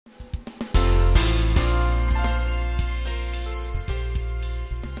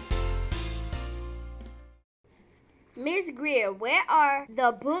Miss Greer, where are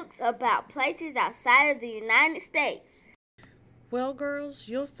the books about places outside of the United States? Well, girls,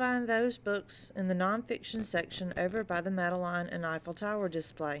 you'll find those books in the nonfiction section over by the Madeline and Eiffel Tower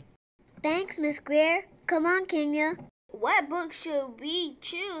display. Thanks, Miss Greer. Come on, Kenya. What book should we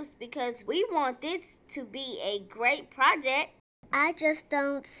choose because we want this to be a great project? I just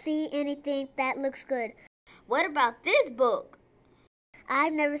don't see anything that looks good. What about this book?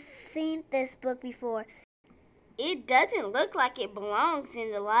 I've never seen this book before. It doesn't look like it belongs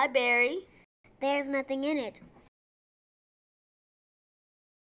in the library. There's nothing in it.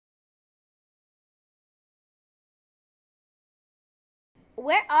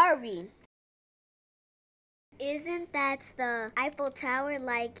 Where are we? Isn't that the Eiffel Tower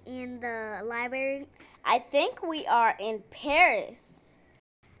like in the library? I think we are in Paris.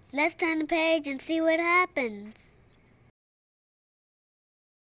 Let's turn the page and see what happens.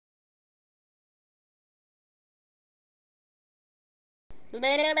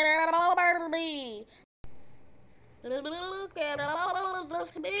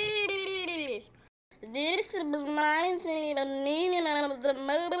 This reminds me of the meaning of the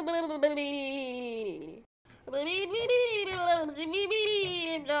movie.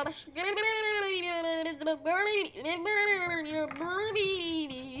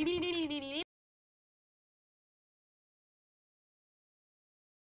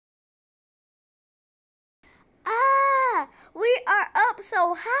 Ah, we are up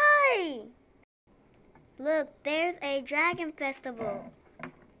so high. Look, there's a dragon festival.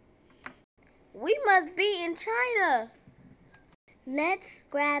 We must be in China. Let's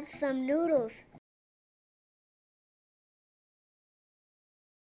grab some noodles.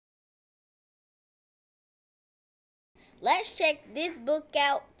 Let's check this book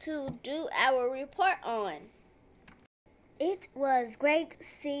out to do our report on. It was great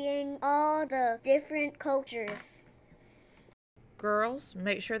seeing all the different cultures. Girls,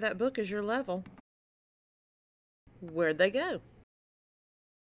 make sure that book is your level. Where'd they go?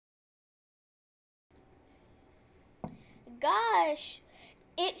 Gosh,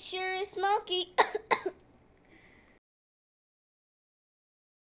 it sure is smoky.